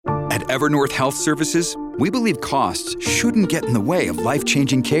At Evernorth Health Services, we believe costs shouldn't get in the way of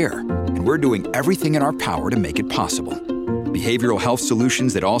life-changing care, and we're doing everything in our power to make it possible. Behavioral health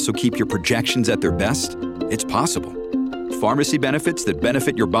solutions that also keep your projections at their best? It's possible. Pharmacy benefits that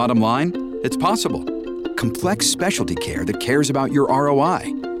benefit your bottom line? It's possible. Complex specialty care that cares about your ROI?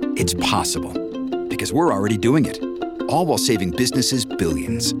 It's possible. Because we're already doing it. All while saving businesses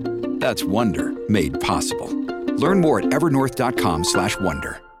billions. That's Wonder made possible. Learn more at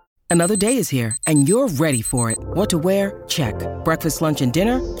evernorth.com/wonder. Another day is here, and you're ready for it. What to wear? Check. Breakfast, lunch, and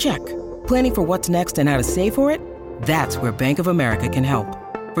dinner? Check. Planning for what's next and how to save for it? That's where Bank of America can help.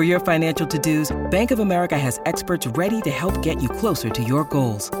 For your financial to-dos, Bank of America has experts ready to help get you closer to your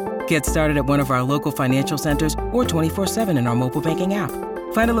goals. Get started at one of our local financial centers or 24/7 in our mobile banking app.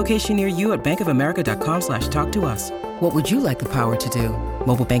 Find a location near you at bankofamerica.com/talktous. What would you like the power to do?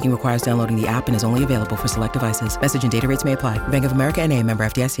 Mobile banking requires downloading the app and is only available for select devices. Message and data rates may apply. Bank of America N.A., member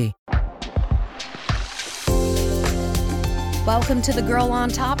FDIC. Welcome to the Girl on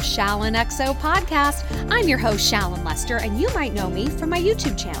Top Shallon XO podcast. I'm your host, Shallon Lester, and you might know me from my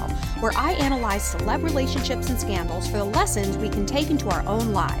YouTube channel, where I analyze celeb relationships and scandals for the lessons we can take into our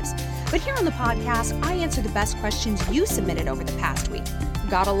own lives. But here on the podcast, I answer the best questions you submitted over the past week.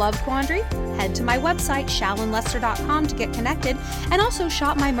 Got a love quandary? Head to my website, shallonlester.com, to get connected, and also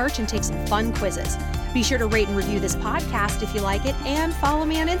shop my merch and take some fun quizzes. Be sure to rate and review this podcast if you like it, and follow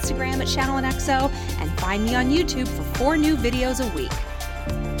me on Instagram at ShallonXO, and find me on YouTube for 4 new videos a week.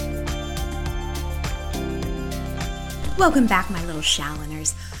 Welcome back, my little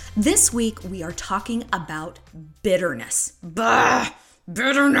Shalloners. This week, we are talking about bitterness.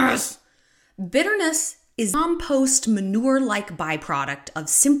 Bitterness! Bitterness is compost manure-like byproduct of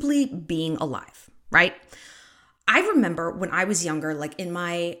simply being alive, right? I remember when I was younger, like in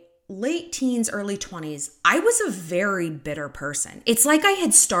my late teens, early 20s, I was a very bitter person. It's like I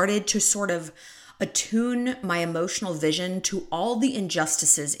had started to sort of attune my emotional vision to all the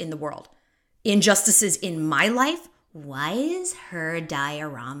injustices in the world. Injustices in my life. Why is her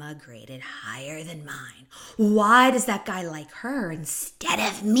diorama graded higher than mine? Why does that guy like her instead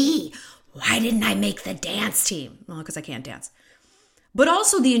of me? Why didn't I make the dance team? Well, because I can't dance. But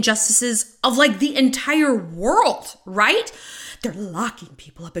also the injustices of like the entire world, right? They're locking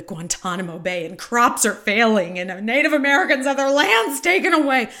people up at Guantanamo Bay and crops are failing and Native Americans have their lands taken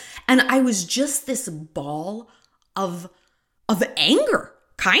away. And I was just this ball of anger,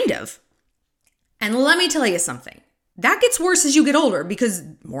 kind of. And let me tell you something. That gets worse as you get older because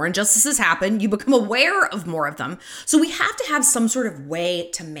more injustices happen. You become aware of more of them. So we have to have some sort of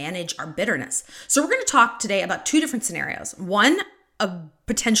way to manage our bitterness. So we're going to talk today about 2 different scenarios. One, a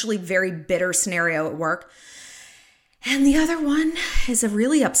potentially very bitter scenario at work. And the other one is a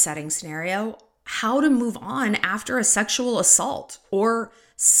really upsetting scenario, how to move on after a sexual assault or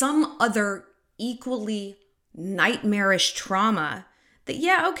some other equally nightmarish trauma that,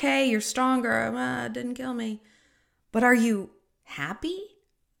 yeah, okay, you're stronger, it didn't kill me. But are you happy?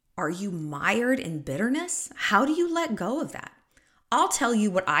 Are you mired in bitterness? How do you let go of that? I'll tell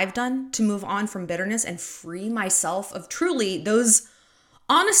you what I've done to move on from bitterness and free myself of truly those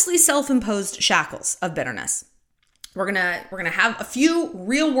honestly self-imposed shackles of bitterness. We're gonna have a few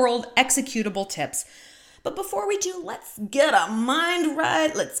real-world executable tips. But before we do, let's get a mind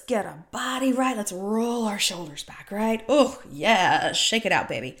right. Let's get a body right. Let's roll our shoulders back, right? Oh, yeah, shake it out,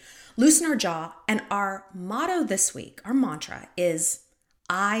 baby. Loosen our jaw. And our motto this week, our mantra is,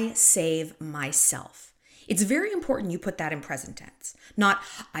 I save myself. It's very important you put that in present tense. Not,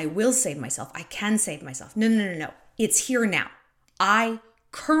 I will save myself. I can save myself. No. It's here now. I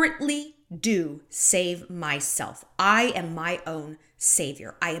currently do save myself. I am my own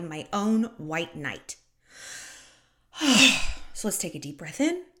savior. I am my own white knight. So let's take a deep breath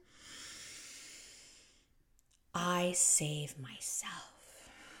in. I save myself.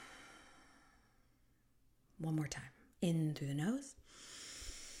 One more time. In through the nose.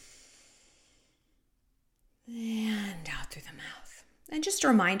 And out through the mouth. And just a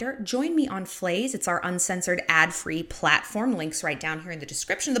reminder, join me on Flaze. It's our uncensored ad-free platform. Links right down here in the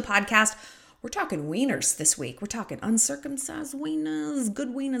description of the podcast. We're talking wieners this week. We're talking uncircumcised wieners, good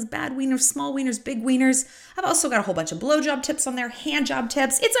wieners, bad wieners, small wieners, big wieners. I've also got a whole bunch of blowjob tips on there, hand job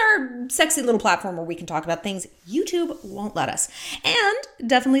tips. It's our sexy little platform where we can talk about things YouTube won't let us. And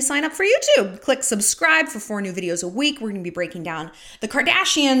definitely sign up for YouTube. Click subscribe for 4 new videos a week. We're going to be breaking down the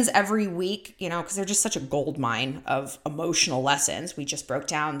Kardashians every week, because they're just such a gold mine of emotional lessons. We just broke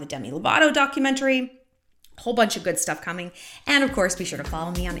down the Demi Lovato documentary. Whole bunch of good stuff coming. And of course, be sure to follow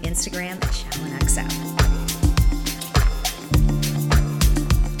me on Instagram at ShallonXO.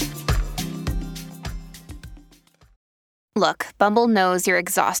 Look, Bumble knows you're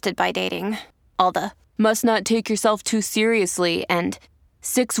exhausted by dating. All the must not take yourself too seriously and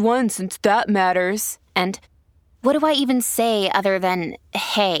 6'1" since that matters. And what do I even say other than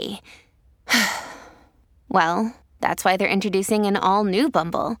hey? Well, that's why they're introducing an all-new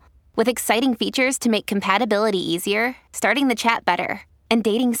Bumble with exciting features to make compatibility easier, starting the chat better, and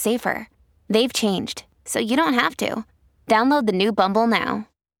dating safer. They've changed, so you don't have to. Download the new Bumble now.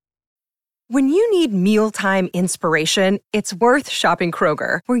 When you need mealtime inspiration, it's worth shopping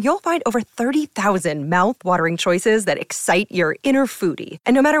Kroger, where you'll find over 30,000 mouth-watering choices that excite your inner foodie.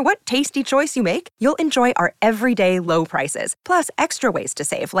 And no matter what tasty choice you make, you'll enjoy our everyday low prices, plus extra ways to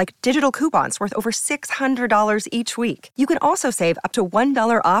save, like digital coupons worth over $600 each week. You can also save up to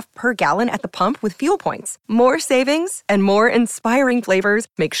 $1 off per gallon at the pump with fuel points. More savings and more inspiring flavors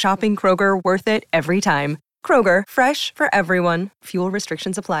make shopping Kroger worth it every time. Kroger, fresh for everyone. Fuel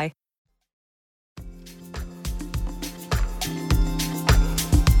restrictions apply.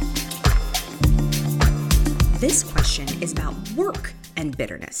 This question is about work and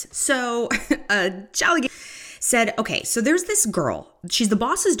bitterness. So, Jolly said, okay, so there's this girl. She's the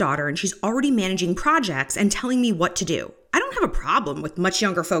boss's daughter, and she's already managing projects and telling me what to do. I don't have a problem with much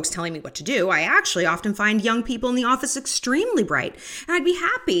younger folks telling me what to do. I actually often find young people in the office extremely bright, and I'd be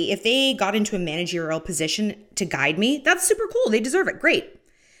happy if they got into a managerial position to guide me. That's super cool. They deserve it. Great.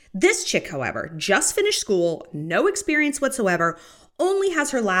 This chick, however, just finished school, no experience whatsoever, only has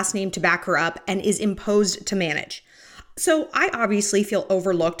her last name to back her up, and is imposed to manage. So I obviously feel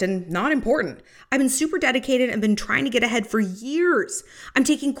overlooked and not important. I've been super dedicated and been trying to get ahead for years. I'm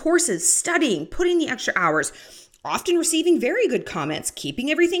taking courses, studying, putting the extra hours, often receiving very good comments,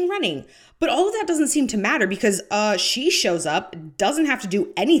 keeping everything running. But all of that doesn't seem to matter because she shows up, doesn't have to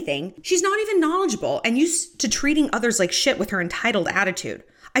do anything. She's not even knowledgeable and used to treating others like shit with her entitled attitude.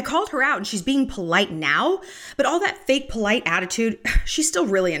 I called her out and she's being polite now, but all that fake polite attitude, she's still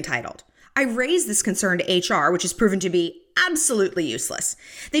really entitled. I raised this concern to HR, which has proven to be absolutely useless.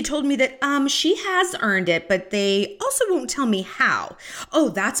 They told me that she has earned it, but they also won't tell me how. Oh,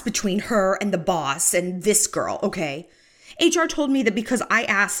 that's between her and the boss and this girl, okay? HR told me that because I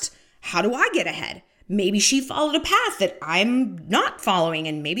asked, how do I get ahead? Maybe she followed a path that I'm not following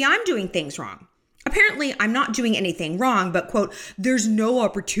and maybe I'm doing things wrong. Apparently, I'm not doing anything wrong, but, quote, there's no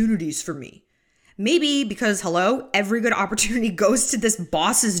opportunities for me. Maybe because, hello, every good opportunity goes to this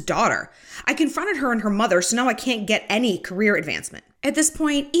boss's daughter. I confronted her and her mother, so now I can't get any career advancement. At this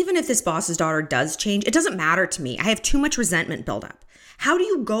point, even if this boss's daughter does change, it doesn't matter to me. I have too much resentment built up. How do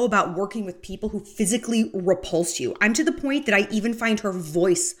you go about working with people who physically repulse you? I'm to the point that I even find her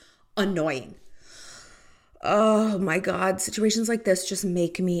voice annoying. Oh my God, situations like this just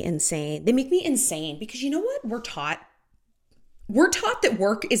make me insane. They make me insane because you know what we're taught? We're taught that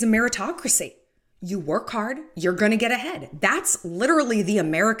work is a meritocracy. You work hard, you're going to get ahead. That's literally the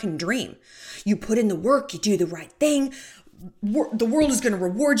American dream. You put in the work, you do the right thing. The world is going to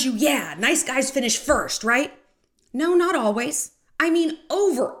reward you. Yeah, nice guys finish first, right? No, not always. I mean,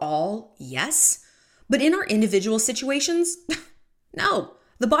 overall, yes. But in our individual situations, no.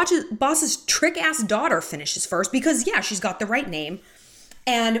 The boss's trick-ass daughter finishes first because, yeah, she's got the right name.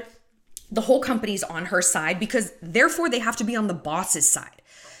 And the whole company's on her side because, therefore, they have to be on the boss's side.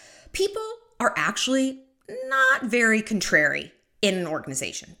 People are actually not very contrary in an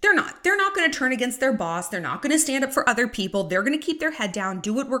organization. They're not. They're not going to turn against their boss. They're not going to stand up for other people. They're going to keep their head down,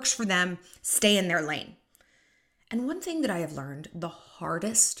 do what works for them, stay in their lane. And one thing that I have learned the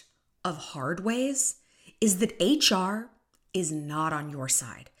hardest of hard ways is that HR is not on your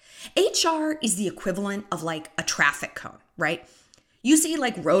side. HR is the equivalent of like a traffic cone, right? You see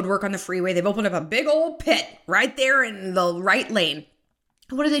like road work on the freeway, they've opened up a big old pit right there in the right lane.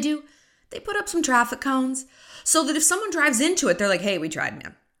 And what do? They put up some traffic cones so that if someone drives into it, they're like, hey, we tried,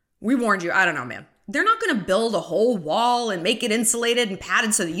 man. We warned you. I don't know, man. They're not going to build a whole wall and make it insulated and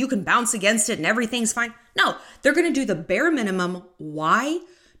padded so that you can bounce against it and everything's fine. No, they're going to do the bare minimum. Why?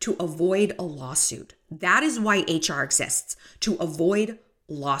 To avoid a lawsuit. That is why HR exists, to avoid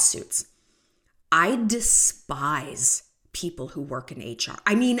lawsuits. I despise people who work in HR.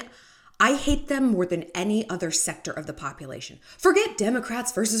 I mean, I hate them more than any other sector of the population. Forget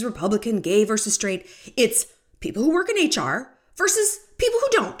Democrats versus Republican, gay versus straight. It's people who work in HR versus people who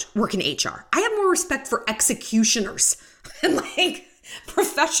don't work in HR. I have more respect for executioners and like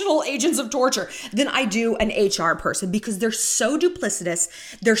professional agents of torture than I do an HR person because they're so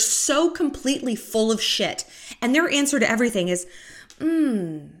duplicitous. They're so completely full of shit. And their answer to everything is,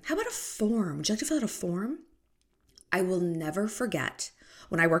 how about a form? Would you like to fill out a form? I will never forget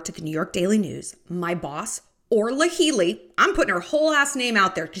when I worked at the New York Daily News, my boss, Orla Healy, I'm putting her whole ass name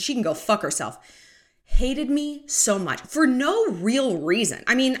out there because she can go fuck herself, hated me so much for no real reason.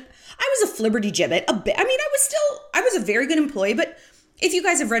 I mean, I was a flibberty gibbet a bit. I mean, I was a very good employee, but if you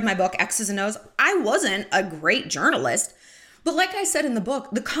guys have read my book, X's and O's, I wasn't a great journalist. But like I said in the book,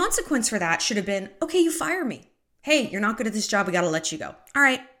 the consequence for that should have been, okay, you fire me. Hey, you're not good at this job. We got to let you go. All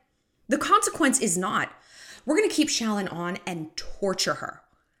right. The consequence is not, we're going to keep Shallon on and torture her.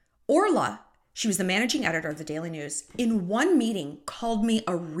 Orla, she was the managing editor of the Daily News, in one meeting called me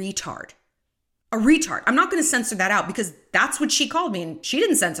a retard. A retard. I'm not going to censor that out because that's what she called me and she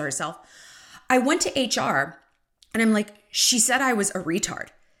didn't censor herself. I went to HR and I'm like, she said I was a retard.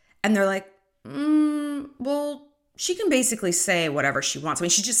 And they're like, well, she can basically say whatever she wants. I mean,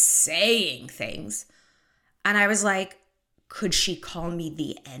 she's just saying things. And I was like, could she call me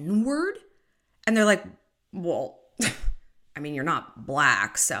the N-word? And they're like, well, I mean, you're not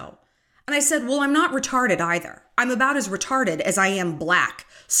black, so. And I said, well, I'm not retarded either. I'm about as retarded as I am black.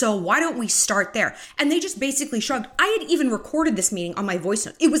 So why don't we start there? And they just basically shrugged. I had even recorded this meeting on my voice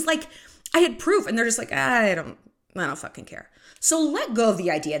note. It was like I had proof and they're just like, I don't fucking care. So let go of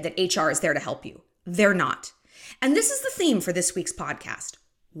the idea that HR is there to help you. They're not. And this is the theme for this week's podcast.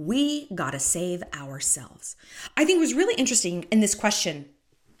 We gotta save ourselves. I think it was really interesting in this question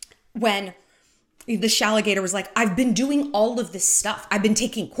when the Shalligator was like, I've been doing all of this stuff. I've been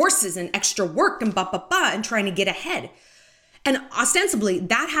taking courses and extra work and and trying to get ahead. And ostensibly,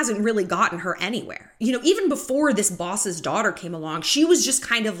 that hasn't really gotten her anywhere. You know, even before this boss's daughter came along, she was just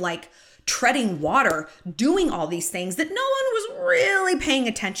kind of like treading water, doing all these things that no one was really paying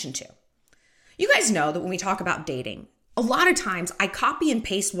attention to. You guys know that when we talk about dating, a lot of times I copy and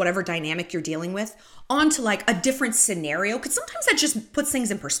paste whatever dynamic you're dealing with onto like a different scenario, because sometimes that just puts things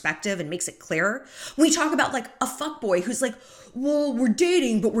in perspective and makes it clearer. When we talk about like a fuckboy who's like, well, we're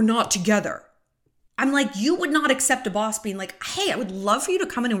dating, but we're not together. I'm like, you would not accept a boss being like, hey, I would love for you to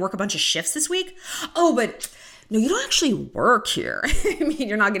come in and work a bunch of shifts this week. Oh, but no, you don't actually work here. I mean,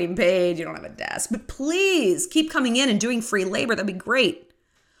 you're not getting paid. You don't have a desk, but please keep coming in and doing free labor. That'd be great.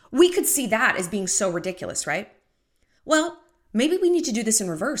 We could see that as being so ridiculous, right? Well, maybe we need to do this in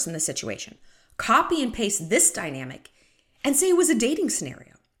reverse in this situation. Copy and paste this dynamic and say it was a dating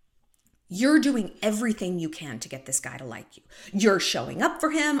scenario. You're doing everything you can to get this guy to like you. You're showing up for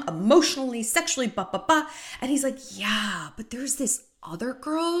him emotionally, sexually, and he's like, yeah, but there's this other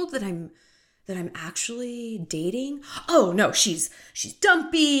girl that I'm actually dating. Oh no, she's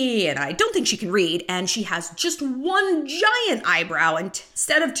dumpy and I don't think she can read and she has just one giant eyebrow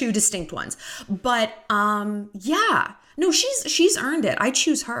instead of two distinct ones. But yeah, no, she's earned it. I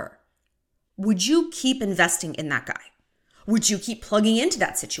choose her. Would you keep investing in that guy? Would you keep plugging into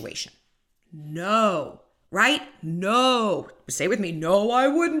that situation? No, right? No. Say with me, no, I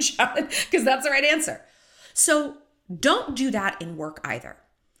wouldn't, Shallon, because that's the right answer. So don't do that in work either.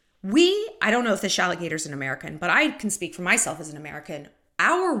 I don't know if the Shalligator's an American, but I can speak for myself as an American.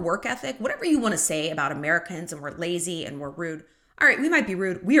 Our work ethic, whatever you want to say about Americans and we're lazy and we're rude. All right, we might be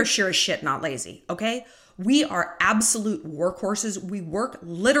rude. We are sure as shit not lazy, okay? We are absolute workhorses. We work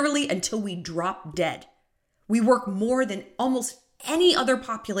literally until we drop dead. We work more than almost any other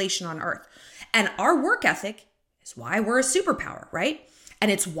population on earth. And our work ethic is why we're a superpower, right? And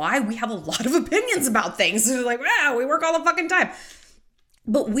it's why we have a lot of opinions about things. It's like, wow, we work all the fucking time.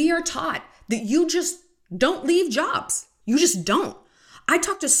 But we are taught that you just don't leave jobs. You just don't. I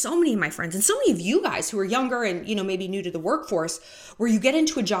talk to so many of my friends and so many of you guys who are younger and, you know, maybe new to the workforce, where you get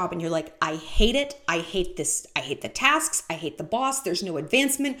into a job and you're like, I hate it. I hate this. I hate the tasks. I hate the boss. There's no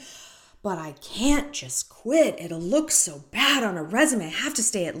advancement. But I can't just quit. It'll look so bad on a resume. I have to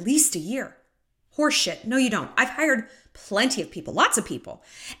stay at least a year. Horseshit. No, you don't. I've hired plenty of people, lots of people.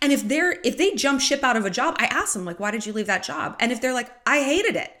 And if they jump ship out of a job, I ask them, like, why did you leave that job? And if they're like, I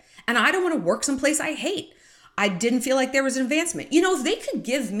hated it and I don't want to work someplace I hate, I didn't feel like there was an advancement. You know, if they could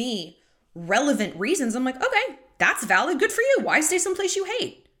give me relevant reasons, I'm like, okay, that's valid. Good for you. Why stay someplace you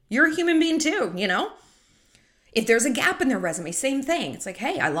hate? You're a human being too, you know? If there's a gap in their resume, same thing. It's like,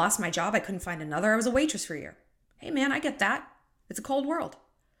 hey, I lost my job. I couldn't find another. I was a waitress for a year. Hey man, I get that. It's a cold world.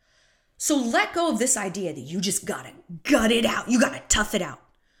 So let go of this idea that you just gotta gut it out. You gotta tough it out.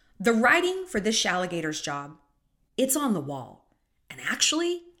 The writing for this Shalligator's job, it's on the wall. And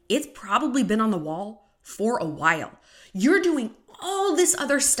actually, it's probably been on the wall for a while. You're doing all this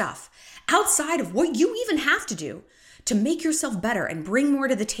other stuff outside of what you even have to do to make yourself better and bring more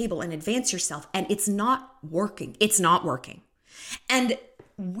to the table and advance yourself. And it's not working. It's not working. And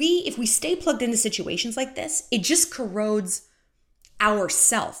if we stay plugged into situations like this, it just corrodes our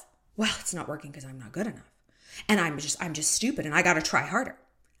self. Well, it's not working because I'm not good enough. And I'm just stupid and I got to try harder.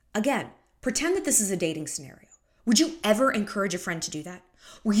 Again, pretend that this is a dating scenario. Would you ever encourage a friend to do that?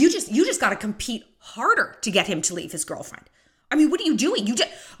 where you just got to compete harder to get him to leave his girlfriend. I mean, what are you doing? You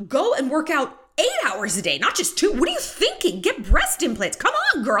just go and work out 8 hours a day, not just 2. What are you thinking? Get breast implants. Come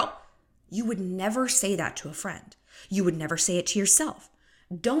on, girl. You would never say that to a friend. You would never say it to yourself.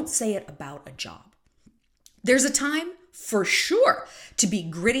 Don't say it about a job. There's a time for sure to be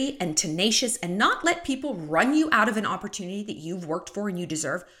gritty and tenacious and not let people run you out of an opportunity that you've worked for and you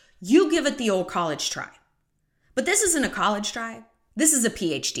deserve. You give it the old college try. But this isn't a college try. This is a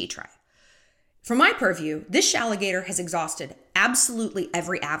PhD try. From my purview, this alligator has exhausted absolutely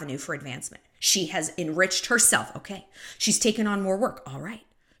every avenue for advancement. She has enriched herself. Okay. She's taken on more work. All right.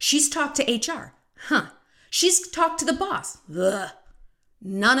 She's talked to HR. She's talked to the boss. Ugh.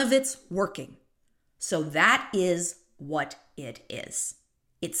 None of it's working. So that is what it is.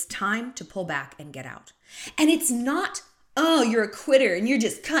 It's time to pull back and get out. And it's not, oh, you're a quitter and you're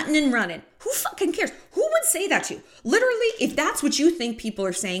just cutting and running. Who fucking cares? Who would say that to you? Literally, if that's what you think people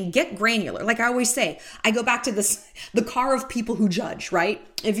are saying, get granular. Like I always say, I go back to this, the car of people who judge, right?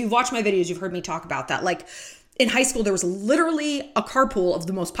 If you've watched my videos, you've heard me talk about that. Like in high school, there was literally a carpool of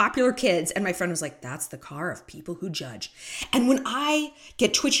the most popular kids. And my friend was like, that's the car of people who judge. And when I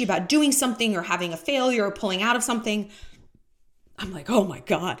get twitchy about doing something or having a failure or pulling out of something, I'm like, oh my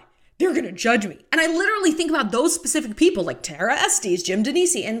God, they're going to judge me. And I literally think about those specific people like Tara Estes, Jim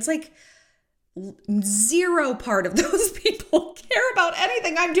Denisi. And it's like 0 part of those people care about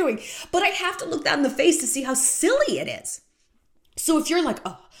anything I'm doing. But I have to look that in the face to see how silly it is. So if you're like,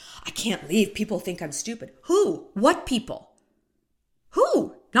 oh, I can't leave. People think I'm stupid. Who? What people?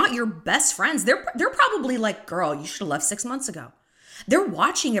 Who? Not your best friends. They're probably like, girl, you should have left 6 months ago. They're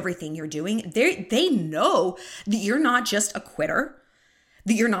watching everything you're doing. They know that you're not just a quitter,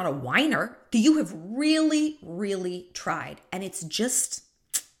 that you're not a whiner, that you have really, really tried. And it's just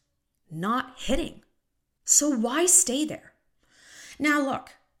not hitting. So why stay there? Now, look,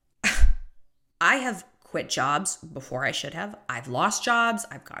 I have quit jobs before I should have. I've lost jobs.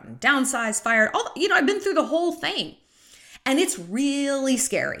 I've gotten downsized, fired. I've been through the whole thing. And it's really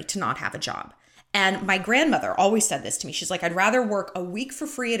scary to not have a job. And my grandmother always said this to me. She's like, I'd rather work a week for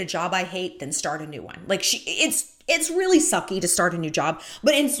free at a job I hate than start a new one. Like it's really sucky to start a new job,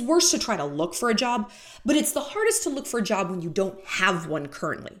 but it's worse to try to look for a job. But it's the hardest to look for a job when you don't have one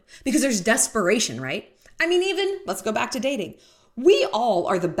currently because there's desperation, right? I mean, even let's go back to dating. We all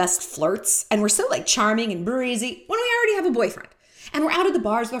are the best flirts and we're so like charming and breezy when we already have a boyfriend. And we're out at the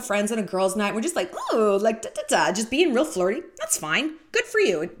bars with our friends on a girls' night. We're just like, oh, like just being real flirty. That's fine. Good for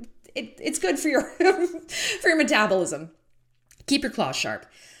you. It's good for your for your metabolism. Keep your claws sharp.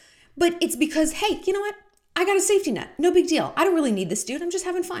 But it's because, hey, you know what? I got a safety net. No big deal. I don't really need this dude. I'm just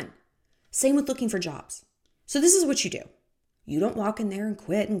having fun. Same with looking for jobs. So this is what you do. You don't walk in there and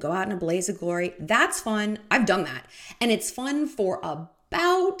quit and go out in a blaze of glory. That's fun. I've done that. And it's fun for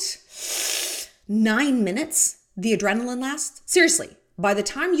about 9 minutes. The adrenaline lasts. Seriously, by the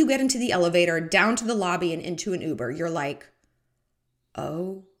time you get into the elevator, down to the lobby and into an Uber, you're like,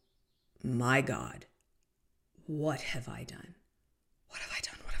 oh my God, what have I done? What have I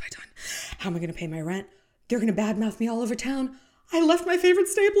done? What have I done? How am I going to pay my rent? They're going to badmouth me all over town. I left my favorite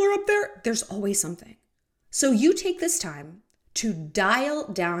stapler up there. There's always something. So you take this time to dial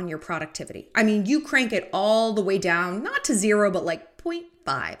down your productivity. I mean, you crank it all the way down, not to 0, but like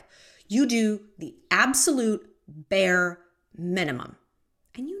 0.5. You do the absolute bare minimum.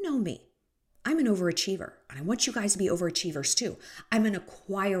 And you know me. I'm an overachiever, and I want you guys to be overachievers too. I'm an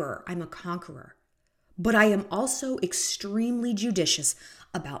acquirer. I'm a conqueror. But I am also extremely judicious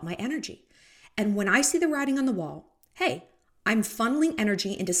about my energy. And when I see the writing on the wall, hey, I'm funneling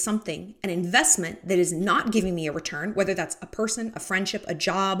energy into something, an investment that is not giving me a return, whether that's a person, a friendship, a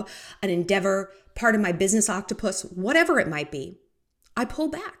job, an endeavor, part of my business octopus, whatever it might be, I pull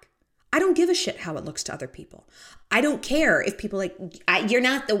back. I don't give a shit how it looks to other people. I don't care if people like, you're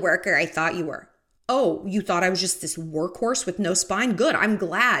not the worker I thought you were. Oh, you thought I was just this workhorse with no spine? Good. I'm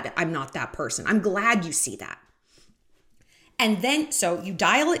glad I'm not that person. I'm glad you see that. And then, so you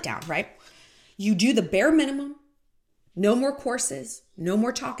dial it down, right? You do the bare minimum. No more courses. No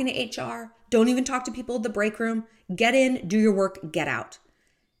more talking to HR. Don't even talk to people at the break room. Get in, do your work, get out.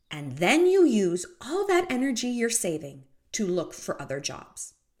 And then you use all that energy you're saving to look for other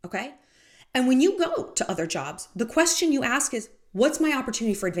jobs. Okay? And when you go to other jobs, the question you ask is, what's my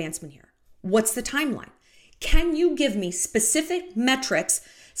opportunity for advancement here? What's the timeline? Can you give me specific metrics,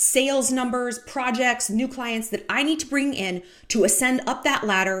 sales numbers, projects, new clients that I need to bring in to ascend up that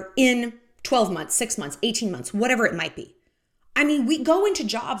ladder in 12 months, 6 months, 18 months, whatever it might be? I mean, we go into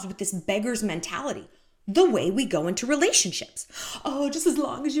jobs with this beggar's mentality. the way we go into relationships. Oh, just as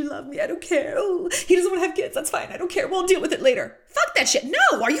long as you love me, I don't care. Oh, he doesn't want to have kids. That's fine. I don't care. We'll deal with it later. Fuck that shit.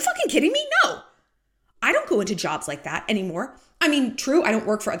 No, are you fucking kidding me? No. I don't go into jobs like that anymore. I mean, true, I don't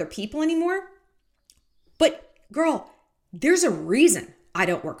work for other people anymore. But girl, there's a reason I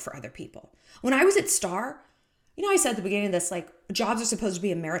don't work for other people. When I was at Star, I said at the beginning of this, like, jobs are supposed to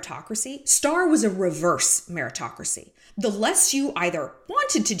be a meritocracy. Star was a reverse meritocracy. The less you either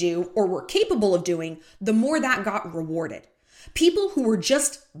wanted to do or were capable of doing, the more that got rewarded. People who were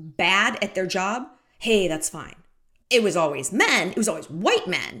just bad at their job, hey, that's fine. It was always men. It was always white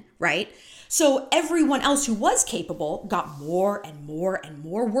men, right? So everyone else who was capable got more and more and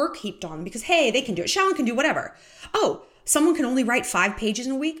more work heaped on them because, hey, they can do it. Shallon can do whatever. Oh, someone can only write 5 pages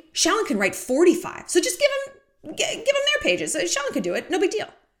in a week. Shallon can write 45. So just give them their pages. Shallon can do it. No big deal.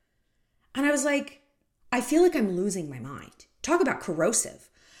 And I was like, I feel like I'm losing my mind. Talk about corrosive.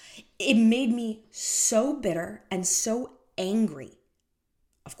 It made me so bitter and so angry.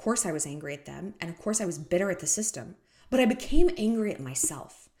 Of course I was angry at them. And of course I was bitter at the system. But I became angry at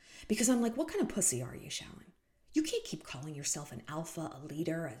myself because I'm like, what kind of pussy are you, Shallon? You can't keep calling yourself an alpha, a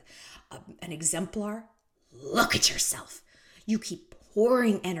leader, an exemplar. Look at yourself. You keep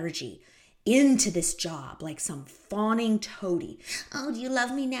pouring energy into this job like some fawning toady. Oh, do you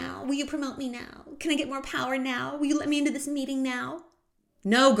love me now? Will you promote me now? Can I get more power now? Will you let me into this meeting now?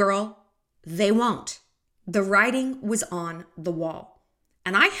 No, girl, they won't. The writing was on the wall.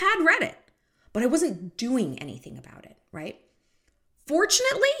 And I had read it, but I wasn't doing anything about it, right?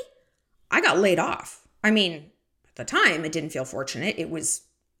 Fortunately, I got laid off. I mean, at the time, it didn't feel fortunate. It was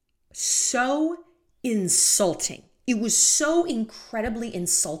so insulting. It was so incredibly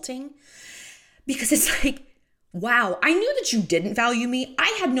insulting because it's like, wow, I knew that you didn't value me.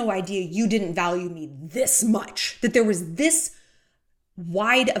 I had no idea you didn't value me this much, that there was this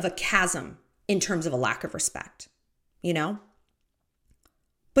wide of a chasm in terms of a lack of respect,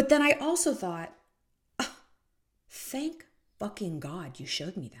 But then I also thought, oh, thank fucking God you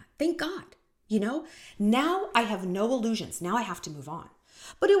showed me that. Thank God, Now I have no illusions. Now I have to move on.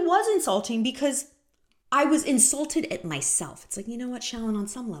 But it was insulting because I was insulted at myself. It's like, you know what, Shallon, on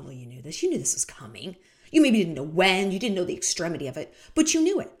some level you knew this. You knew this was coming. You maybe didn't know when, you didn't know the extremity of it, but you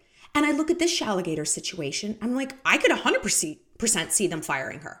knew it. And I look at this Shalligator situation, I'm like, I could 100% see them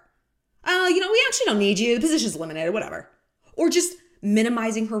firing her. We actually don't need you. The position's eliminated, whatever. Or just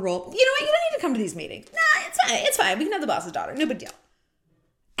minimizing her role. You know what, you don't need to come to these meetings. Nah, it's fine. We can have the boss's daughter. No big deal.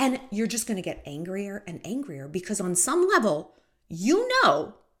 And you're just going to get angrier and angrier because on some level, you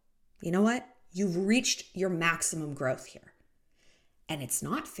know what? You've reached your maximum growth here. And it's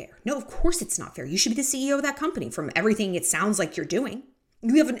not fair. No, of course it's not fair. You should be the CEO of that company from everything it sounds like you're doing.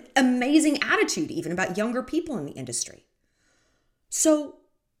 You have an amazing attitude even about younger people in the industry. So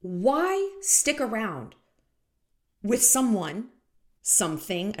why stick around with someone,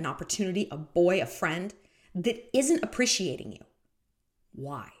 something, an opportunity, a boy, a friend that isn't appreciating you?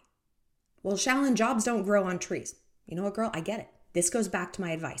 Why? Well, Shallon, jobs don't grow on trees. You know what, girl? I get it. This goes back to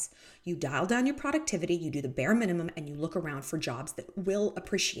my advice. You dial down your productivity, you do the bare minimum, and you look around for jobs that will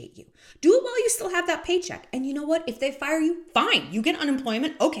appreciate you. Do it while you still have that paycheck. And you know what? If they fire you, fine. You get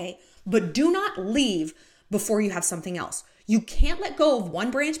unemployment, okay. But do not leave before you have something else. You can't let go of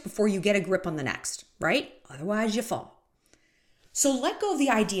one branch before you get a grip on the next, right? Otherwise, you fall. So let go of the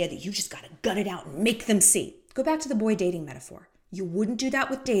idea that you just got to gut it out and make them see. Go back to the boy dating metaphor. You wouldn't do that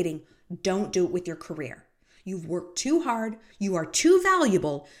with dating. Don't do it with your career. You've worked too hard. You are too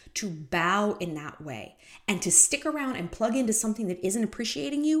valuable to bow in that way. And to stick around and plug into something that isn't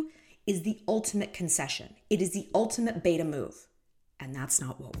appreciating you is the ultimate concession. It is the ultimate beta move. And that's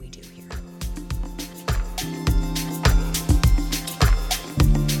not what we do here.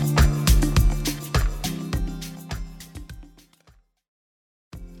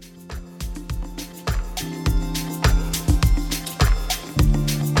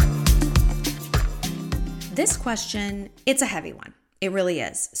 This question, it's a heavy one. It really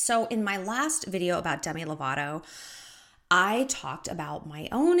is. So in my last video about Demi Lovato, I talked about my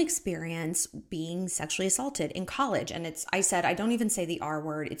own experience being sexually assaulted in college. And I said, I don't even say the R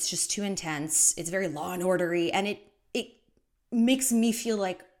word. It's just too intense. It's very Law and Ordery. And it makes me feel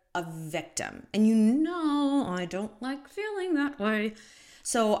like a victim. And I don't like feeling that way.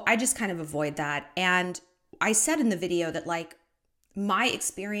 So I just kind of avoid that. And I said in the video that like my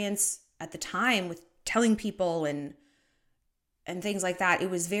experience at the time with telling people and things like that, it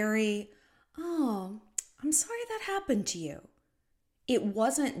was very, oh, I'm sorry that happened to you. It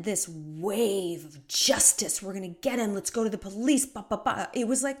wasn't this wave of justice. We're going to get him. Let's go to the police. It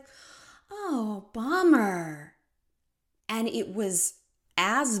was like, oh, bummer. And it was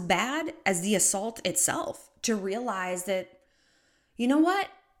as bad as the assault itself, to realize that, you know what?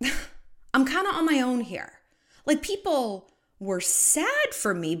 I'm kind of on my own here. Like, people were sad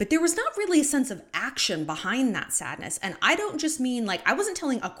for me, but there was not really a sense of action behind that sadness. And I don't just mean like, I wasn't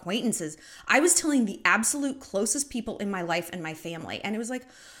telling acquaintances. I was telling the absolute closest people in my life and my family. And it was like,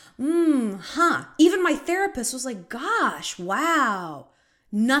 Even my therapist was like, gosh, wow,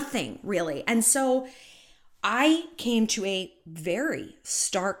 nothing really. And so I came to a very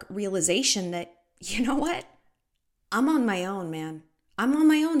stark realization that, you know what? I'm on my own, man. I'm on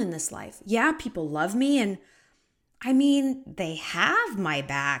my own in this life. Yeah, people love me, and I mean, they have my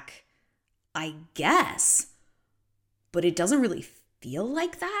back, I guess, but it doesn't really feel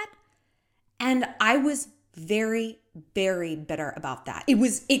like that. And I was very, very bitter about that.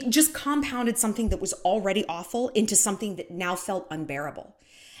 It just compounded something that was already awful into something that now felt unbearable.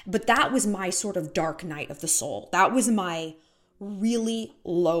 But that was my sort of dark night of the soul. That was my really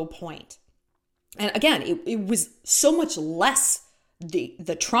low point. And again, it was so much less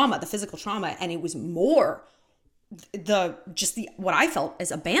the trauma, the physical trauma, and it was more what I felt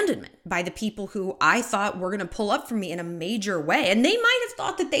as abandonment by the people who I thought were going to pull up for me in a major way. And they might have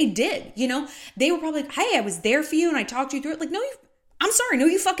thought that they did, you know, they were probably like, hey, I was there for you and I talked you through it. Like, no, I'm sorry. No,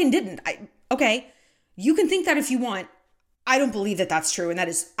 you fucking didn't. Okay. You can think that if you want. I don't believe that that's true. And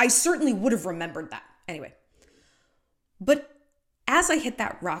I certainly would have remembered that anyway. But as I hit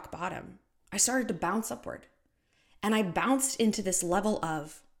that rock bottom, I started to bounce upward, and I bounced into this level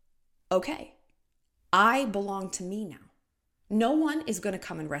of, okay, I belong to me now. No one is going to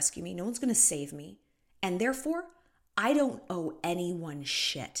come and rescue me. No one's going to save me. And therefore, I don't owe anyone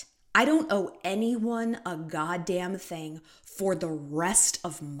shit. I don't owe anyone a goddamn thing for the rest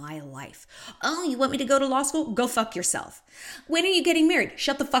of my life. Oh, you want me to go to law school? Go fuck yourself. When are you getting married?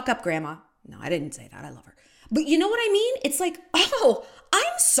 Shut the fuck up, Grandma. No, I didn't say that. I love her. But you know what I mean? It's like, oh,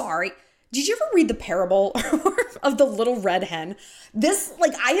 I'm sorry. Did you ever read the parable of the little red hen?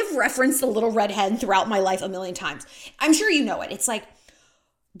 I have referenced the little red hen throughout my life a million times. I'm sure you know it. It's like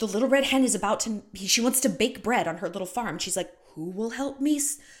the little red hen is she wants to bake bread on her little farm. She's like, who will help me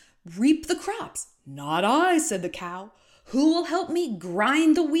reap the crops? Not I, said the cow. Who will help me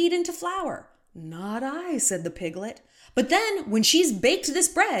grind the wheat into flour? Not I, said the piglet. But then when she's baked this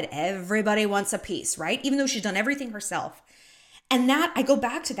bread, everybody wants a piece, right? Even though she's done everything herself. And that, I go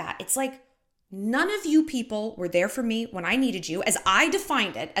back to that. It's like, none of you people were there for me when I needed you, as I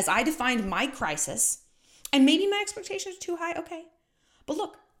defined it, as I defined my crisis. And maybe my expectations are too high, okay. But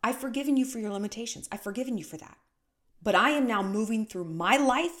look, I've forgiven you for your limitations. I've forgiven you for that. But I am now moving through my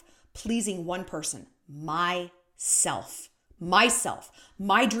life pleasing one person, myself. Myself,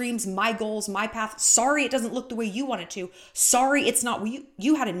 my dreams, my goals, my path. Sorry it doesn't look the way you want it to. Sorry it's not what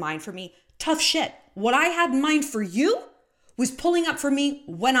you had in mind for me. Tough shit. What I had in mind for you was pulling up for me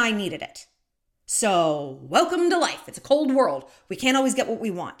when I needed it. So welcome to life. It's a cold world. We can't always get what we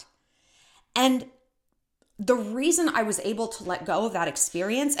want. And the reason I was able to let go of that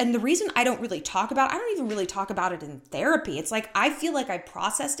experience, and the reason I don't even really talk about it in therapy. It's like, I feel like I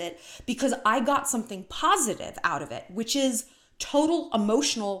processed it because I got something positive out of it, which is total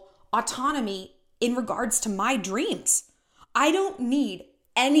emotional autonomy in regards to my dreams. I don't need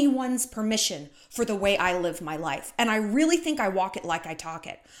anyone's permission for the way I live my life. And I really think I walk it like I talk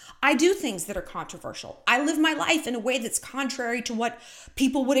it. I do things that are controversial. I live my life in a way that's contrary to what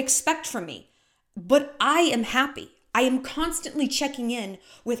people would expect from me. But I am happy. I am constantly checking in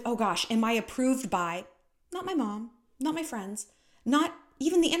with, oh gosh, am I approved by, not my mom, not my friends, not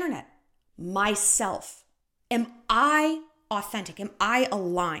even the internet, myself? Am I authentic? Am I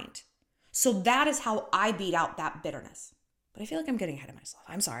aligned? So that is how I beat out that bitterness. But I feel like I'm getting ahead of myself.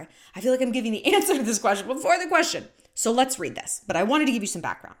 I'm sorry. I feel like I'm giving the answer to this question before the question. So let's read this. But I wanted to give you some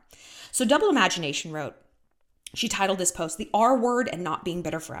background. So Double Imagination wrote, she titled this post, The R Word and Not Being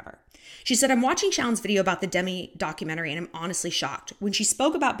Bitter Forever. She said, I'm watching Shannon's video about the Demi documentary and I'm honestly shocked. When she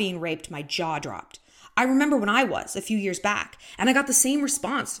spoke about being raped, my jaw dropped. I remember when I was a few years back and I got the same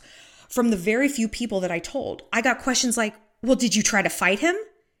response from the very few people that I told. I got questions like, well, did you try to fight him?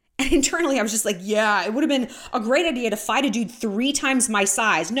 And internally I was just like, yeah, it would have been a great idea to fight a dude 3 times my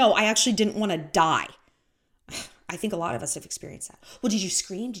size. No, I actually didn't want to die. I think a lot of us have experienced that. Well, did you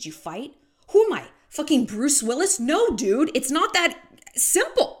scream? Did you fight? Who am I? Fucking Bruce Willis? No, dude, it's not that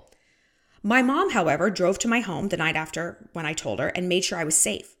simple. My mom, however, drove to my home the night after when I told her and made sure I was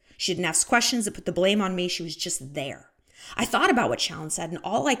safe. She didn't ask questions that put the blame on me. She was just there. I thought about what Shannon said, and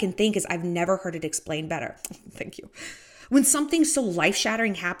all I can think is I've never heard it explained better. Thank you. When something so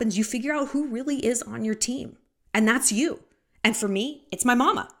life-shattering happens, you figure out who really is on your team. And that's you. And for me, it's my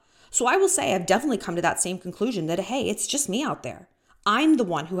mama. So I will say I've definitely come to that same conclusion that, hey, it's just me out there. I'm the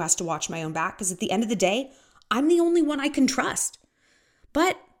one who has to watch my own back because at the end of the day, I'm the only one I can trust.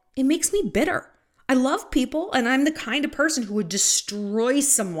 But it makes me bitter. I love people and I'm the kind of person who would destroy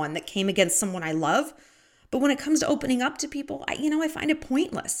someone that came against someone I love. But when it comes to opening up to people, I find it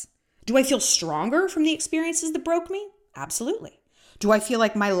pointless. Do I feel stronger from the experiences that broke me? Absolutely. Do I feel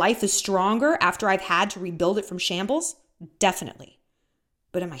like my life is stronger after I've had to rebuild it from shambles? Definitely.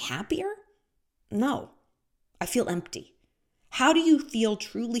 But am I happier? No. I feel empty. How do you feel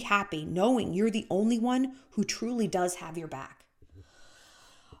truly happy knowing you're the only one who truly does have your back?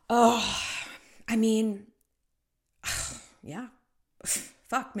 Oh, yeah.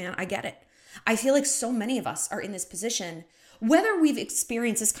 Fuck, man, I get it. I feel like so many of us are in this position, whether we've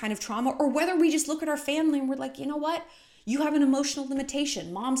experienced this kind of trauma or whether we just look at our family and we're like, you know what? You have an emotional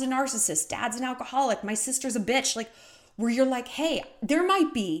limitation. Mom's a narcissist. Dad's an alcoholic. My sister's a bitch. Like, where you're like, hey, there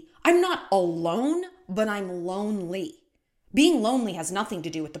might be, I'm not alone, but I'm lonely. Being lonely has nothing to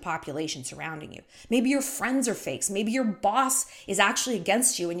do with the population surrounding you. Maybe your friends are fakes. Maybe your boss is actually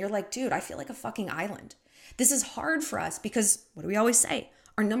against you and you're like, dude, I feel like a fucking island. This is hard for us because, what do we always say?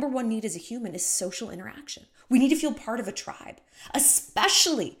 Our number one need as a human is social interaction. We need to feel part of a tribe,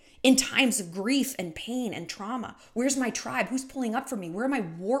 especially in times of grief and pain and trauma. Where's my tribe? Who's pulling up for me? Where are my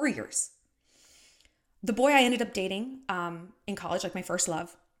warriors? The boy I ended up dating in college, like my first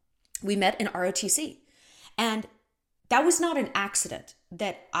love, we met in ROTC. And that was not an accident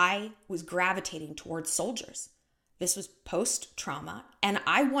that I was gravitating towards soldiers. This was post-trauma. And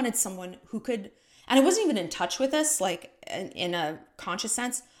I wanted someone who could, and I wasn't even in touch with this, like in a conscious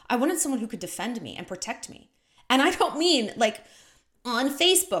sense. I wanted someone who could defend me and protect me. And I don't mean like on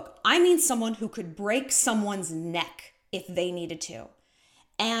Facebook. I mean someone who could break someone's neck if they needed to.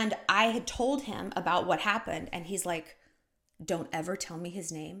 And I had told him about what happened. And he's like, don't ever tell me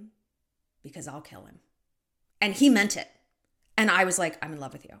his name because I'll kill him. And he meant it. And I was like, I'm in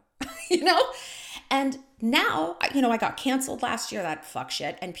love with you, And now, I got canceled last year, that fuck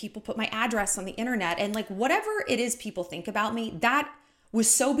shit. And people put my address on the internet. And like, whatever it is people think about me, that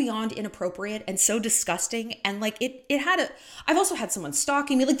was so beyond inappropriate and so disgusting. And like, I've also had someone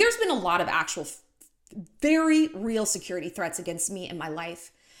stalking me. Like, there's been a lot of actual very real security threats against me in my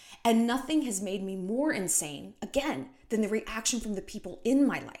life. And nothing has made me more insane, again, than the reaction from the people in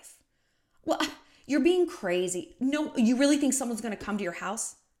my life. Well, you're being crazy. No, you really think someone's going to come to your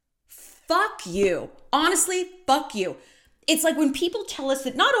house? Fuck you. Honestly, fuck you. It's like when people tell us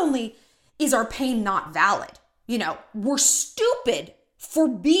that not only is our pain not valid, we're stupid for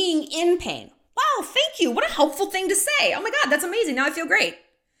being in pain. Wow, thank you. What a helpful thing to say. Oh my God, that's amazing. Now I feel great.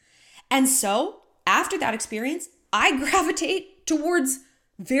 And so after that experience, I gravitate towards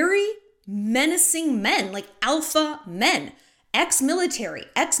very menacing men, like alpha men. Ex-military,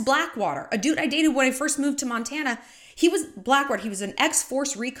 ex-Blackwater. A dude I dated when I first moved to Montana, he was Blackwater. He was an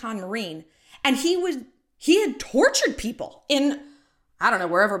ex-Force Recon Marine. And he had tortured people in, I don't know,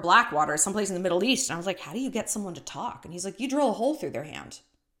 wherever Blackwater is, someplace in the Middle East. And I was like, how do you get someone to talk? And he's like, you drill a hole through their hand.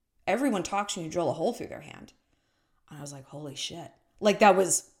 Everyone talks when you drill a hole through their hand. And I was like, holy shit. Like, that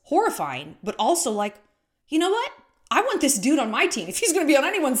was horrifying, but also like, you know what? I want this dude on my team. If he's going to be on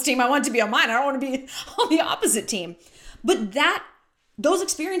anyone's team, I want it to be on mine. I don't want to be on the opposite team. But those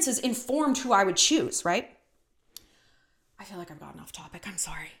experiences informed who I would choose, right? I feel like I've gotten off topic. I'm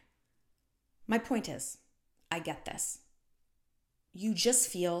sorry. My point is, I get this. You just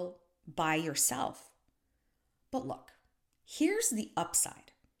feel by yourself. But look, here's the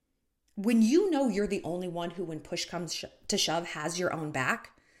upside. When you know you're the only one who, when push comes to shove, has your own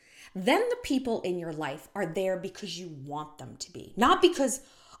back, then the people in your life are there because you want them to be, not because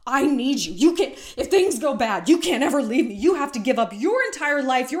I need you. If things go bad, you can't ever leave me. You have to give up your entire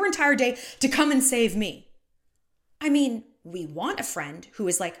life, your entire day to come and save me. I mean, we want a friend who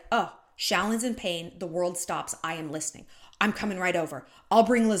is like, oh, Shallon's in pain. The world stops. I am listening. I'm coming right over. I'll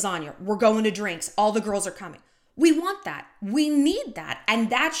bring lasagna. We're going to drinks. All the girls are coming. We want that. We need that. And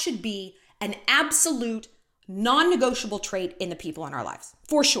that should be an absolute non-negotiable trait in the people in our lives,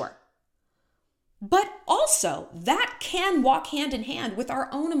 for sure. But also, that can walk hand in hand with our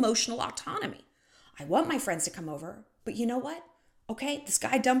own emotional autonomy. I want my friends to come over, but you know what? Okay, this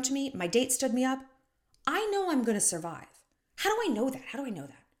guy dumped me. My date stood me up. I know I'm going to survive. How do I know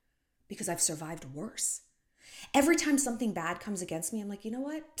that? Because I've survived worse. Every time something bad comes against me, I'm like, you know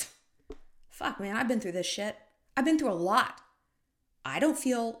what? Fuck, man, I've been through this shit. I've been through a lot. I don't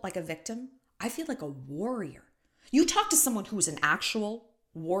feel like a victim. I feel like a warrior. You talk to someone who's an actual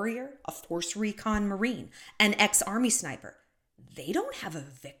warrior, a Force Recon Marine, an ex-Army sniper. They don't have a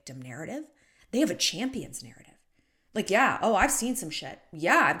victim narrative. They have a champion's narrative. Like, yeah, oh, I've seen some shit.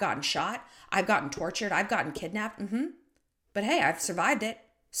 Yeah, I've gotten shot. I've gotten tortured. I've gotten kidnapped. But hey, I've survived it.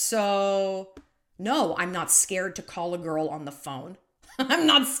 So no, I'm not scared to call a girl on the phone. I'm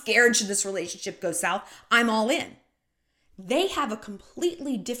not scared should this relationship go south. I'm all in. They have a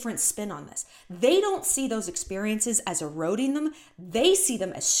completely different spin on this. They don't see those experiences as eroding them. They see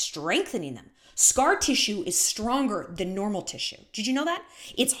them as strengthening them. Scar tissue is stronger than normal tissue. Did you know that?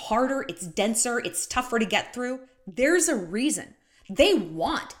 It's harder, it's denser, it's tougher to get through. There's a reason. They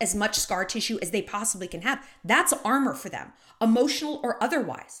want as much scar tissue as they possibly can have. That's armor for them, emotional or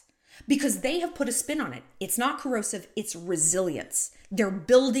otherwise, because they have put a spin on it. It's not corrosive, it's resilience. They're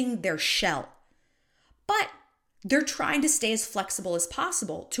building their shell. But they're trying to stay as flexible as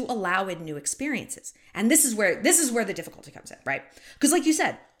possible to allow in new experiences. And this is where the difficulty comes in, right? Because like you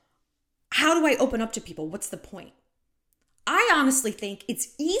said, how do I open up to people? What's the point? I honestly think it's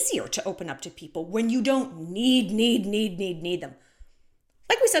easier to open up to people when you don't need them.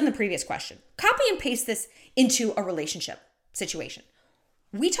 Like we said in the previous question, copy and paste this into a relationship situation.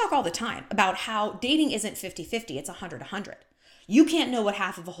 We talk all the time about how dating isn't 50-50, it's 100-100. You can't know what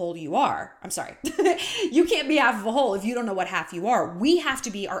half of a whole you are. I'm sorry. You can't be half of a whole if you don't know what half you are. We have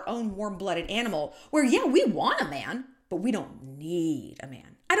to be our own warm-blooded animal where, yeah, we want a man, but we don't need a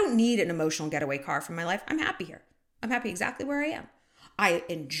man. I don't need an emotional getaway car for my life. I'm happy here. I'm happy exactly where I am. I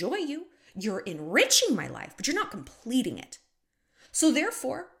enjoy you. You're enriching my life, but you're not completing it. So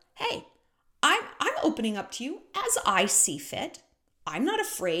therefore, hey, I'm opening up to you as I see fit. I'm not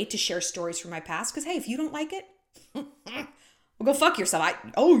afraid to share stories from my past because, hey, if you don't like it, well, go fuck yourself.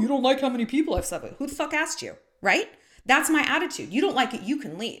 You don't like how many people I've slept with. Who the fuck asked you, right? That's my attitude. You don't like it, you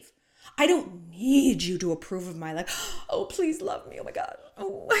can leave. I don't need you to approve of my life. Oh, please love me. Oh my God.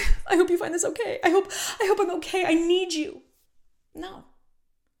 Oh, I hope you find this okay. I hope I'm okay. I need you. No.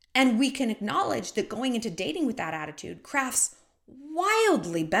 And we can acknowledge that going into dating with that attitude crafts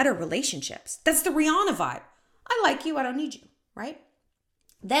wildly better relationships. That's the Rihanna vibe. I like you. I don't need you, right?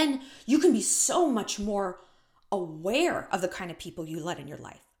 Then you can be so much more aware of the kind of people you let in your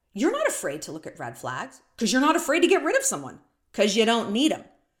life. You're not afraid to look at red flags because you're not afraid to get rid of someone because you don't need them.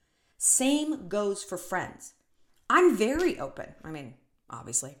 Same goes for friends. I'm very open. I mean,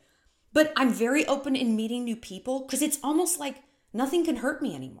 obviously, but I'm very open in meeting new people because it's almost like nothing can hurt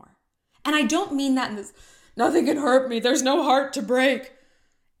me anymore. And I don't mean that in this, nothing can hurt me. There's no heart to break.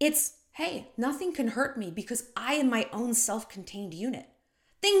 It's, hey, nothing can hurt me because I am my own self-contained unit.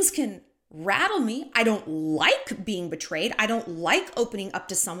 Things can rattle me. I don't like being betrayed. I don't like opening up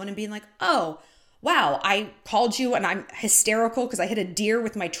to someone and being like, oh, wow, I called you and I'm hysterical because I hit a deer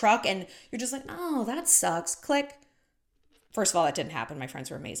with my truck and you're just like, oh, that sucks. Click. First of all, that didn't happen. My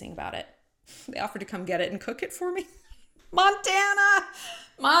friends were amazing about it. They offered to come get it and cook it for me. Montana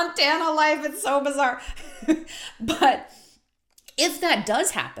life, it's so bizarre. But if that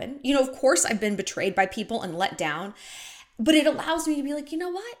does happen, of course I've been betrayed by people and let down, but it allows me to be like, you know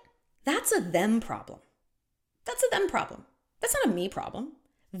what? That's a them problem. That's a them problem. That's not a me problem.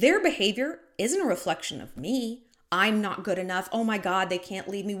 Their behavior isn't a reflection of me. I'm not good enough. Oh my God, they can't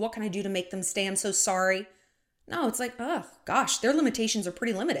leave me. What can I do to make them stay? I'm so sorry. No, it's like, oh gosh, their limitations are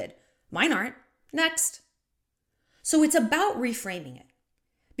pretty limited. Mine aren't. Next. So it's about reframing it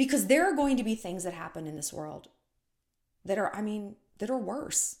because there are going to be things that happen in this world that are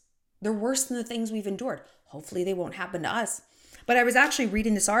worse. They're worse than the things we've endured. Hopefully they won't happen to us. But I was actually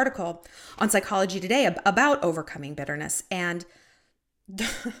reading this article on Psychology Today about overcoming bitterness, and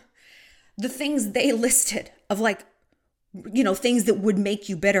the things they listed of things that would make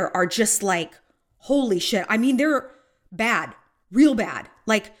you bitter are just like, holy shit. I mean, they're bad, real bad.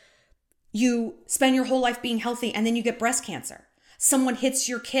 Like you spend your whole life being healthy and then you get breast cancer. Someone hits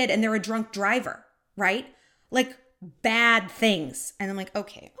your kid and they're a drunk driver, right? Like bad things. And I'm like,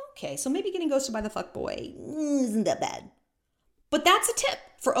 okay. So maybe getting ghosted by the fuckboy isn't that bad. But that's a tip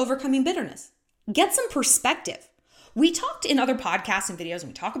for overcoming bitterness. Get some perspective. We talked in other podcasts and videos, and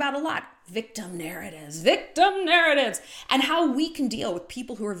we talk about a lot, victim narratives, and how we can deal with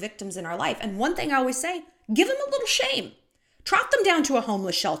people who are victims in our life. And one thing I always say, give them a little shame. Trot them down to a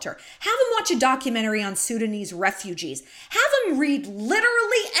homeless shelter. Have them watch a documentary on Sudanese refugees. Have them read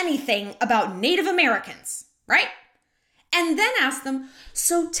literally anything about Native Americans, right? And then ask them,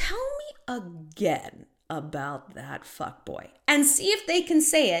 so tell me again about that fuckboy, and see if they can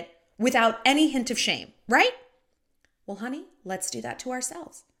say it without any hint of shame, right? Well, honey, let's do that to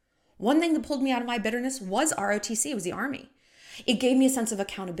ourselves. One thing that pulled me out of my bitterness was ROTC. It was the Army. It gave me a sense of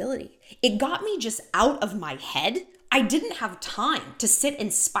accountability. It got me just out of my head. I didn't have time to sit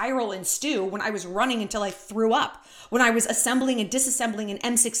and spiral and stew when I was running until I threw up, when I was assembling and disassembling an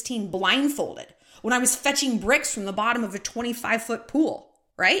M16 blindfolded, when I was fetching bricks from the bottom of a 25-foot pool,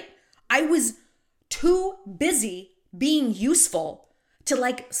 right? I was too busy being useful to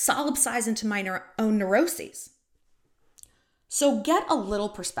like solipsize into my own neuroses. So get a little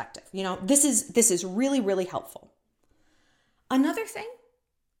perspective. You know, this is really, really helpful. Another thing,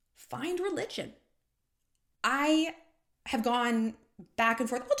 find religion. I have gone back and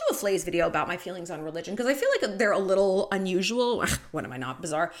forth. I'll do a Flays video about my feelings on religion because I feel like they're a little unusual. What am I, not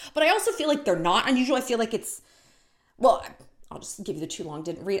bizarre? But I also feel like they're not unusual. I feel like it's, well, I'll just give you the too long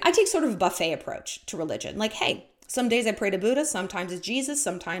didn't read. I take sort of a buffet approach to religion. Like, hey, some days I pray to Buddha, sometimes it's Jesus,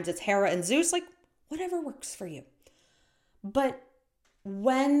 sometimes it's Hera and Zeus, like whatever works for you. But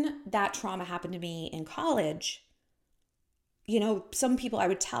when that trauma happened to me in college, you know, some people I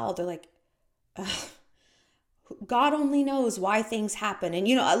would tell, they're like, God only knows why things happen. And,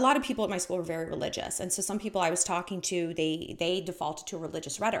 you know, a lot of people at my school were very religious. And so some people I was talking to, they defaulted to a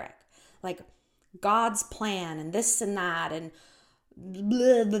religious rhetoric, like God's plan and this and that and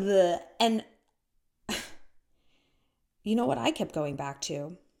blah, blah, blah. And you know what I kept going back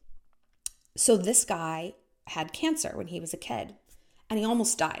to? So this guy had cancer when he was a kid and he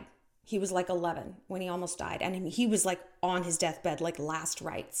almost died. He was like 11 when he almost died. And he was like on his deathbed, like last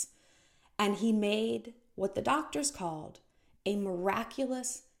rites. And he made what the doctors called a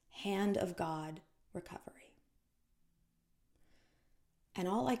miraculous hand of God recovery. And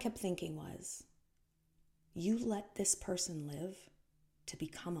all I kept thinking was, you let this person live to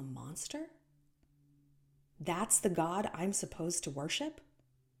become a monster? That's the God I'm supposed to worship?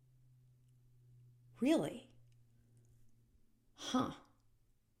 Really? Huh.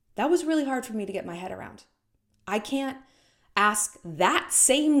 That was really hard for me to get my head around. I can't ask that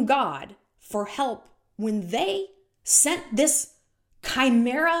same God for help when they sent this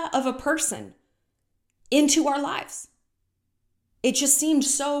chimera of a person into our lives. It just seemed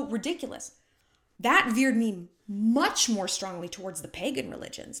so ridiculous. That veered me much more strongly towards the pagan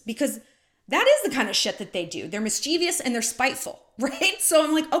religions because that is the kind of shit that they do. They're mischievous and they're spiteful, right? So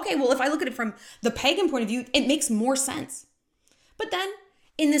I'm like, okay, well, if I look at it from the pagan point of view, it makes more sense. But then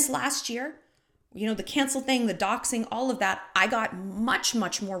in this last year, you know, the cancel thing, the doxing, all of that, I got much,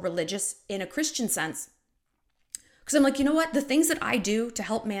 much more religious in a Christian sense. Because I'm like, you know what? The things that I do to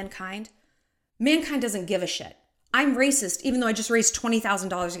help mankind doesn't give a shit. I'm racist, even though I just raised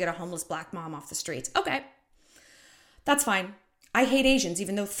 $20,000 to get a homeless black mom off the streets. Okay, that's fine. I hate Asians,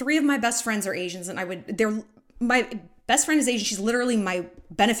 even though 3 of my best friends are Asians, and my best friend is Asian. She's literally my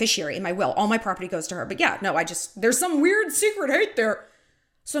beneficiary in my will. All my property goes to her. But yeah, no, there's some weird secret hate there.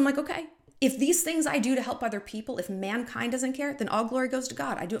 So I'm like, okay, if these things I do to help other people, if mankind doesn't care, then all glory goes to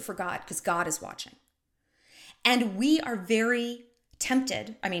God. I do it for God because God is watching. And we are very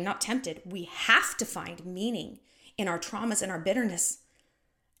tempted. I mean, not tempted. We have to find meaning in our traumas and our bitterness.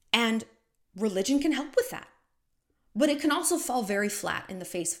 And religion can help with that. But it can also fall very flat in the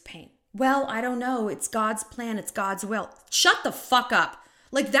face of pain. Well, I don't know. It's God's plan. It's God's will. Shut the fuck up.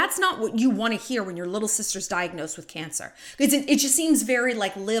 Like, that's not what you want to hear when your little sister's diagnosed with cancer. Because it just seems very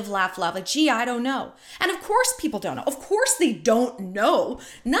like live, laugh, love. Like, gee, I don't know. And of course people don't know. Of course they don't know.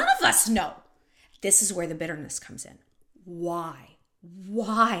 None of us know. This is where the bitterness comes in. Why?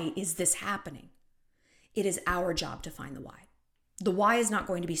 Why is this happening? It is our job to find the why. The why is not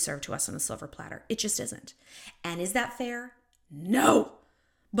going to be served to us on a silver platter. It just isn't. And is that fair? No.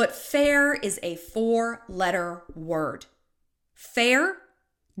 But fair is a 4-letter word. Fair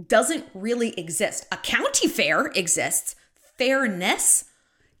doesn't really exist. A county fair exists. Fairness?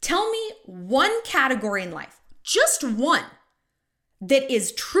 Tell me one category in life, just one, that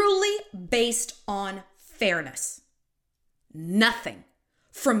is truly based on fairness. Nothing.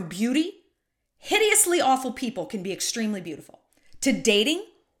 From beauty, hideously awful people can be extremely beautiful. To dating,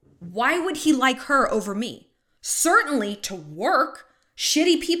 why would he like her over me? Certainly to work,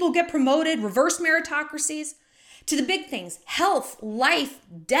 shitty people get promoted, reverse meritocracies. To the big things, health, life,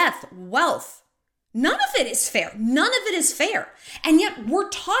 death, wealth. None of it is fair. None of it is fair. And yet we're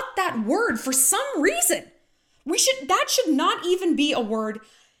taught that word for some reason. That should not even be a word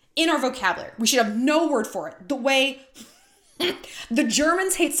in our vocabulary. We should have no word for it. The way the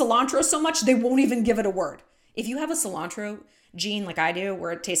Germans hate cilantro so much, they won't even give it a word. If you have a cilantro gene like I do,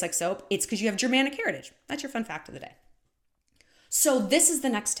 where it tastes like soap, it's because you have Germanic heritage. That's your fun fact of the day. So this is the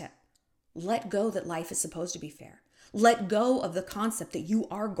next tip. Let go that life is supposed to be fair. Let go of the concept that you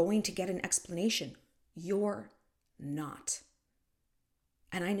are going to get an explanation. You're not.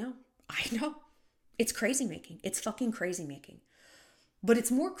 And I know. It's crazy making. It's fucking crazy making. But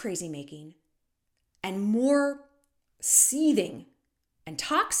it's more crazy making and more seething and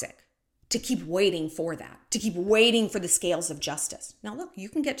toxic to keep waiting for that, to keep waiting for the scales of justice. Now look, you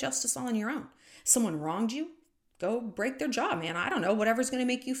can get justice all on your own. Someone wronged you, go break their jaw, man. I don't know, whatever's going to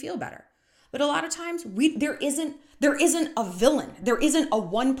make you feel better. But a lot of times There isn't a villain. There isn't a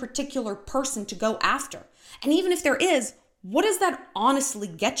one particular person to go after. And even if there is, what does that honestly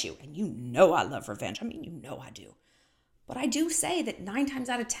get you? And you know I love revenge. I mean, you know I do. But I do say that 9 times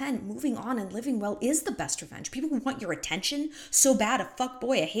out of 10, moving on and living well is the best revenge. People who want your attention so bad, a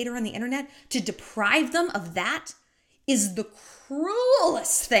fuckboy, a hater on the internet, to deprive them of that is the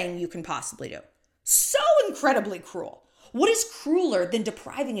cruelest thing you can possibly do. So incredibly cruel. What is crueler than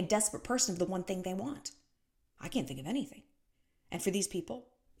depriving a desperate person of the one thing they want? I can't think of anything. And for these people,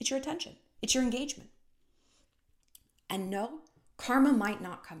 it's your attention. It's your engagement. And no, karma might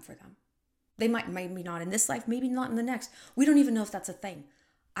not come for them. They might, maybe not in this life, maybe not in the next. We don't even know if that's a thing.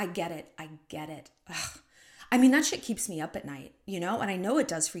 I get it. Ugh. I mean, that shit keeps me up at night, you know? And I know it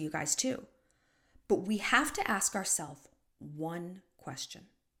does for you guys too. But we have to ask ourselves one question.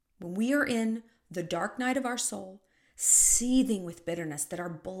 When we are in the dark night of our soul, seething with bitterness, that our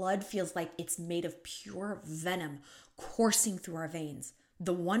blood feels like it's made of pure venom coursing through our veins,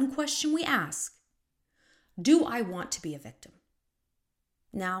 the one question we ask, do I want to be a victim?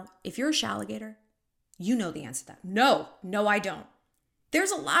 Now, if you're a Shalligator, you know the answer to that. No, I don't.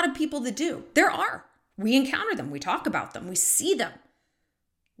 There's a lot of people that do. There are. We encounter them. We talk about them. We see them.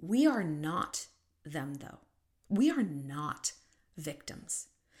 We are not them, though. We are not victims.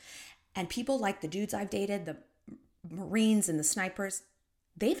 And people like the dudes I've dated, the Marines and the snipers,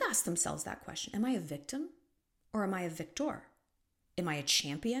 they've asked themselves that question. Am I a victim or am I a victor? Am I a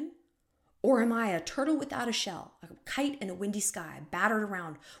champion? Or am I a turtle without a shell, a kite in a windy sky, battered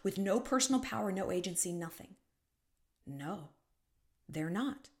around with no personal power, no agency, nothing? No, they're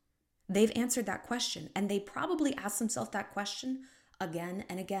not. They've answered that question, and they probably ask themselves that question again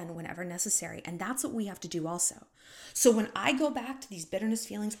and again whenever necessary. And that's what we have to do also. So when I go back to these bitterness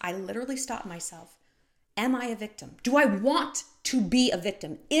feelings, I literally stop myself. Am I a victim? Do I want to be a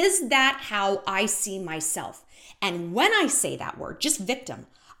victim? Is that how I see myself? And when I say that word, just victim,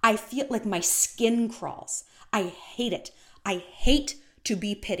 I feel like my skin crawls. I hate it. I hate to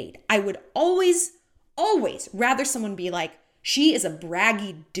be pitied. I would always rather someone be like, she is a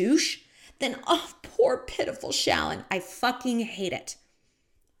braggy douche, than, oh, poor pitiful Shallon. I fucking hate it.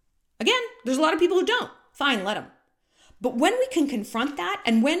 Again, there's a lot of people who don't. Fine, let them. But when we can confront that,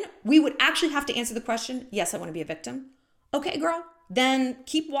 and when we would actually have to answer the question, yes, I want to be a victim. Okay, girl, then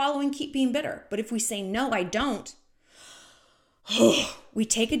keep wallowing, keep being bitter. But if we say, no, I don't, we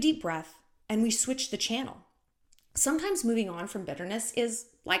take a deep breath and we switch the channel. Sometimes moving on from bitterness is,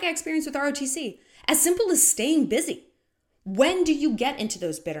 like I experienced with ROTC, as simple as staying busy. When do you get into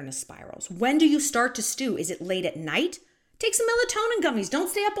those bitterness spirals? When do you start to stew? Is it late at night? Take some melatonin gummies. Don't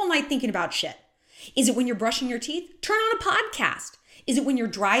stay up all night thinking about shit. Is it when you're brushing your teeth? Turn on a podcast. Is it when you're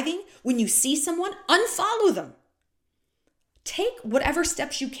driving? When you see someone? Unfollow them. Take whatever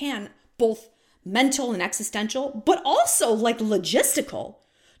steps you can, both mental and existential, but also like logistical,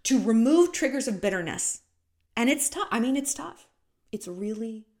 to remove triggers of bitterness. And it's tough. I mean, it's tough. It's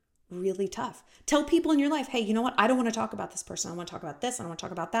really, really tough. Tell people in your life, hey, you know what? I don't want to talk about this person. I want to talk about this. I don't want to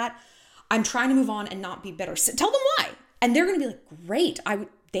talk about that. I'm trying to move on and not be bitter. So tell them why. And they're going to be like, great.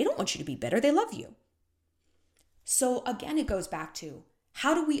 They don't want you to be bitter. They love you. So again, it goes back to,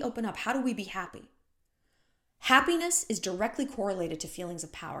 how do we open up? How do we be happy? Happiness is directly correlated to feelings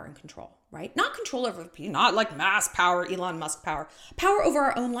of power and control, right? Not control over people, not like mass power, Elon Musk power. Power over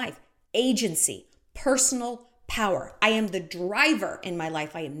our own life, agency, personal power. I am the driver in my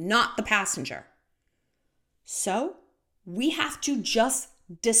life. I am not the passenger. So we have to just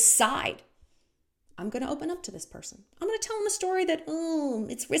decide. I'm going to open up to this person. I'm going to tell them a story that,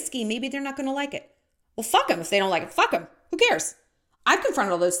 it's risky. Maybe they're not going to like it. Well, fuck them. If they don't like it, fuck them. Who cares? I've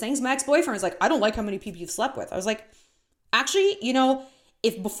confronted all those things. My ex-boyfriend was like, I don't like how many people you've slept with. I was like, actually,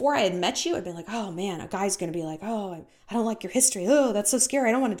 if before I had met you, I'd been like, oh man, a guy's going to be like, oh, I don't like your history. Oh, that's so scary.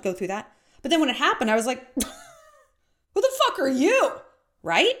 I don't want to go through that. But then when it happened, I was like, who the fuck are you?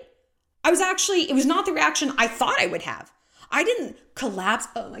 Right? It was not the reaction I thought I would have. I didn't collapse.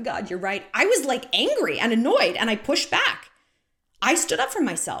 Oh my God, you're right. I was like angry and annoyed, and I pushed back. I stood up for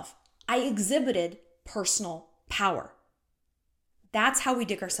myself. I exhibited personal power. That's how we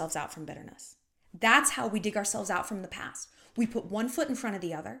dig ourselves out from bitterness. That's how we dig ourselves out from the past. We put one foot in front of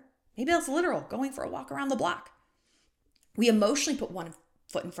the other. Maybe that's literal, going for a walk around the block. We emotionally put one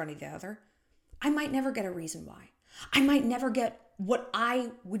foot in front of the other. I might never get a reason why. I might never get what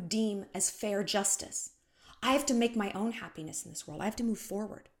I would deem as fair justice. I have to make my own happiness in this world. I have to move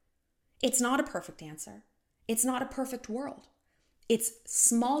forward. It's not a perfect answer. It's not a perfect world. It's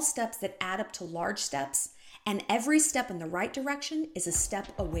small steps that add up to large steps, and every step in the right direction is a step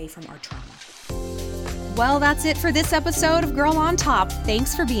away from our trauma. Well, that's it for this episode of Girl on Top.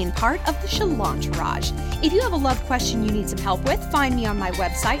 Thanks for being part of the Shalantarage. If you have a love question you need some help with, find me on my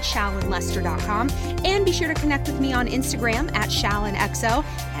website, ShallonLester.com, and be sure to connect with me on Instagram at ShallonXO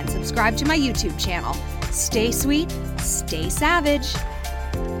and subscribe to my YouTube channel. Stay sweet, stay savage.